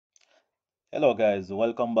Hello guys,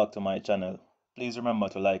 welcome back to my channel. Please remember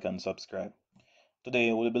to like and subscribe.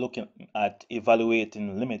 Today we'll be looking at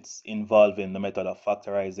evaluating limits involving the method of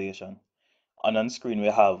factorization. And on screen we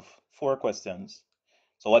have 4 questions.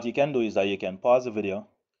 So what you can do is that you can pause the video,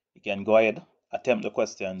 you can go ahead, attempt the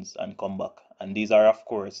questions and come back. And these are of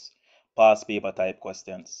course past paper type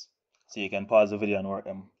questions. So you can pause the video and work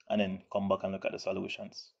them and then come back and look at the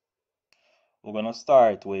solutions. We're going to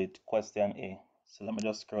start with question A. So let me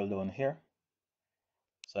just scroll down here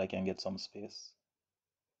so I can get some space.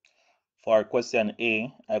 For question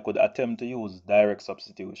A, I could attempt to use direct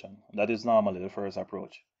substitution. That is normally the first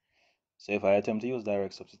approach. So if I attempt to use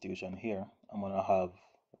direct substitution here, I'm going to have,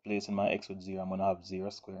 replacing my x with 0, I'm going to have 0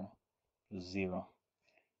 squared plus 0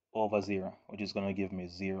 over 0, which is going to give me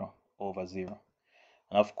 0 over 0.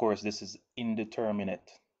 And of course, this is indeterminate.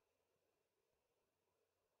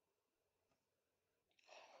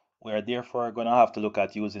 We are therefore going to have to look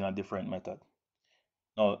at using a different method.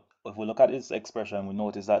 Now, if we look at this expression, we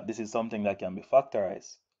notice that this is something that can be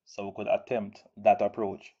factorized. So we could attempt that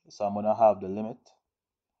approach. So I'm going to have the limit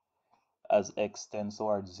as x tends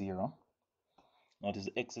towards 0. Notice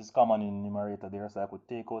x is common in the numerator there, so I could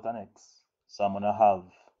take out an x. So I'm going to have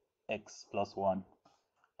x plus 1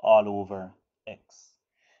 all over x.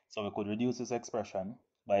 So we could reduce this expression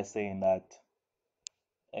by saying that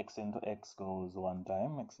x into x goes one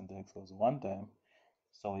time, x into x goes one time.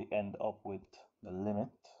 So we end up with the limit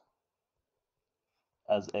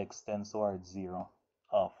as x tends towards 0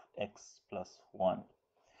 of x plus 1.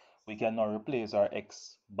 We can now replace our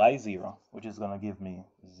x by 0, which is going to give me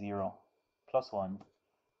 0 plus 1,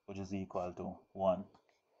 which is equal to 1.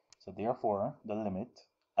 So therefore, the limit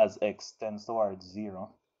as x tends towards 0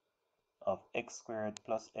 of x squared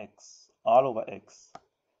plus x all over x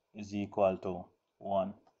is equal to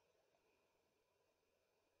 1.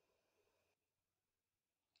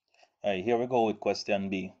 Alright, here we go with question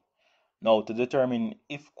B. Now, to determine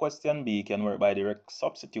if question B can work by direct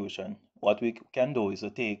substitution, what we can do is to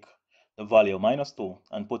take the value minus 2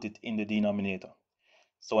 and put it in the denominator.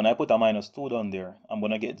 So when I put a minus 2 down there, I'm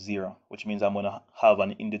going to get 0, which means I'm going to have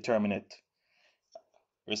an indeterminate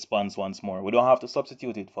response once more. We don't have to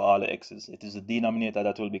substitute it for all the x's. It is the denominator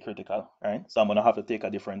that will be critical, right? So I'm going to have to take a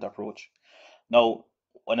different approach. Now,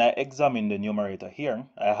 when I examine the numerator here,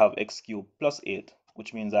 I have x cubed plus 8,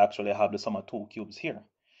 which means I actually have the sum of 2 cubes here,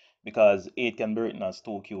 because 8 can be written as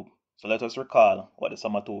 2 cubed. So let us recall what the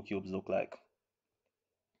sum of 2 cubes look like.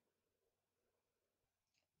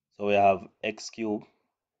 So we have x cubed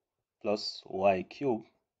plus y cubed.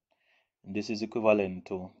 This is equivalent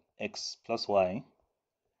to x plus y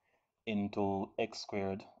into x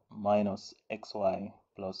squared minus xy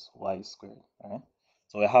plus y squared. Right?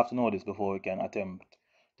 So we have to know this before we can attempt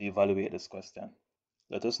to evaluate this question.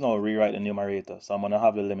 Let us now rewrite the numerator. So I'm going to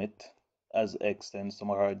have the limit as x tends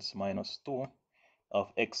towards minus 2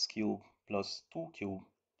 of x cubed plus 2 cubed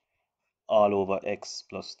all over x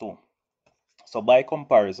plus 2. So by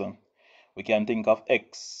comparison, we can think of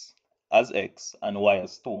x as x and y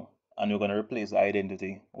as 2, and we're going to replace the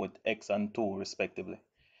identity with x and 2 respectively.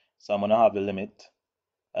 So I'm going to have the limit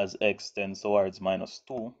as x tends towards minus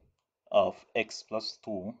 2 of x plus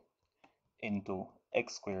 2 into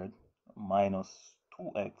x squared minus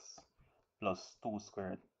 2x plus 2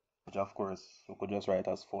 squared, which of course we could just write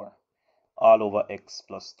as 4, all over x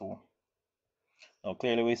plus 2. Now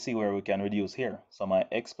clearly we see where we can reduce here. So my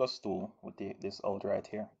x plus 2 will take this out right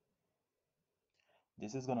here.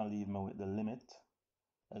 This is going to leave me with the limit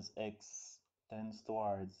as x tends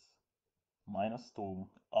towards minus 2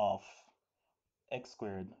 of x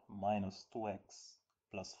squared minus 2x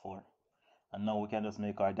plus 4. And now we can just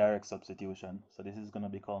make our direct substitution. So this is going to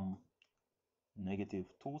become negative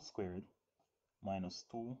 2 squared minus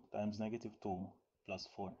 2 times negative 2 plus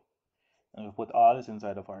 4. And we put all this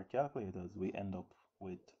inside of our calculators, we end up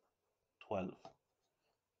with 12.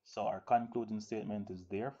 So our concluding statement is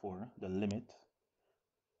therefore the limit,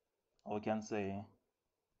 or we can say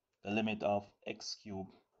the limit of x cubed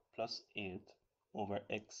plus 8 over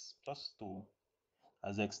x plus 2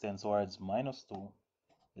 as x tends towards minus 2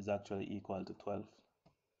 is actually equal to 12.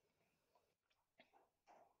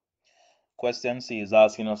 Question C is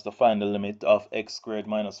asking us to find the limit of x squared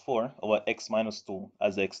minus 4 over x minus 2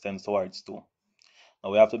 as x tends towards 2.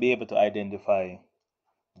 Now we have to be able to identify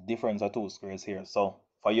the difference of two squares here. So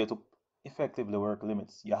for you to effectively work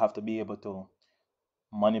limits, you have to be able to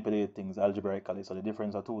manipulate things algebraically. So the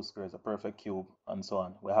difference of two squares, a perfect cube, and so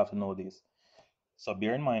on. We have to know this. So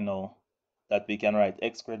bear in mind now that we can write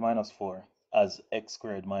x squared minus 4 as x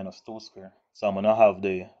squared minus 2 squared. So I'm going to have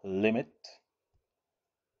the limit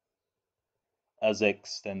as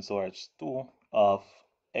x tends towards 2 of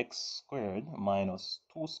x squared minus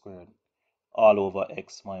 2 squared all over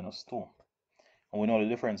x minus 2. And we know the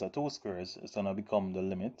difference of two squares is going to become the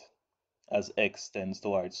limit as x tends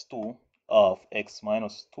towards 2 of x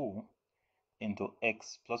minus 2 into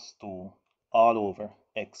x plus 2 all over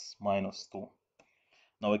x minus 2.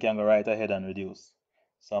 Now we can go right ahead and reduce.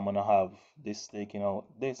 So I'm going to have this taking out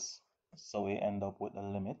this. So we end up with the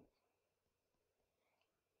limit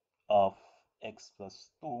of x plus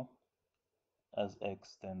 2 as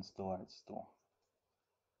x tends towards 2.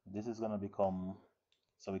 This is going to become,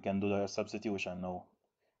 so we can do the substitution now.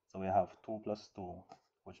 So we have 2 plus 2,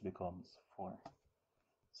 which becomes 4.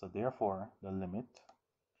 So therefore, the limit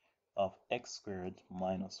of x squared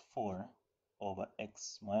minus 4 over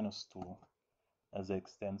x minus 2 as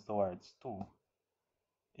x tends towards 2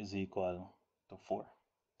 is equal to 4.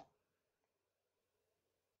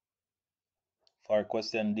 For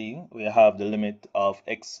question D, we have the limit of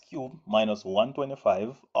x cubed minus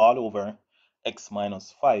 125 all over x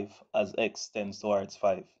minus 5 as x tends towards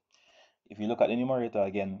 5. If you look at the numerator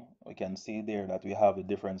again, we can see there that we have a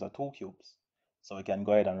difference of 2 cubes. So we can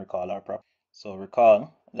go ahead and recall our property. So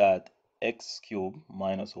recall that x cubed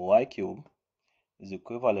minus y cubed is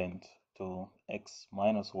equivalent to x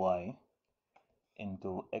minus y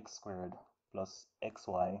into x squared plus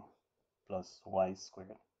xy plus y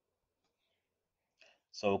squared.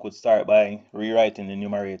 So we could start by rewriting the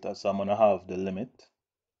numerator. So I'm going to have the limit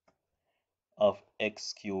of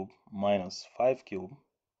x cubed minus 5 cubed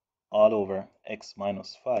all over x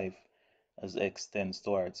minus 5 as x tends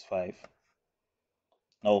towards 5.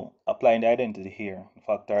 Now, applying the identity here,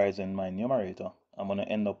 factorizing my numerator, I'm going to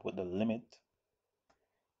end up with the limit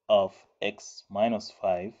of x minus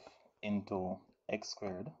 5 into x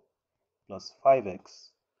squared plus 5x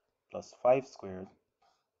plus 5 squared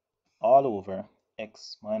all over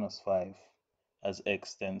x minus 5 as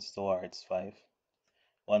x tends towards 5.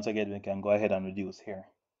 Once again, we can go ahead and reduce here.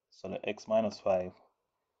 So the x minus 5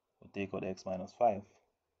 will take out the x minus 5.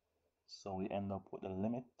 So we end up with the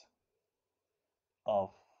limit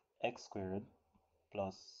of x squared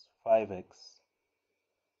plus 5x,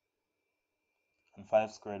 and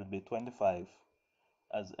 5 squared will be 25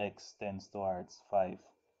 as x tends towards 5.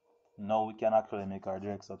 Now we can actually make our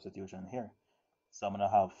direct substitution here. So I'm going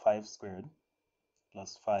to have 5 squared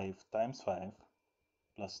plus 5 times 5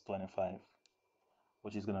 plus 25,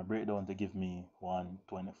 which is going to break down to give me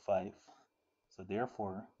 125. So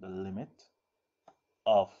therefore, the limit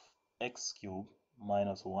of x cubed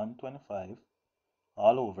minus 125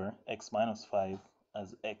 all over x minus 5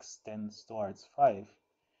 as x tends towards 5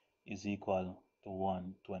 is equal to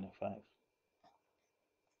 125.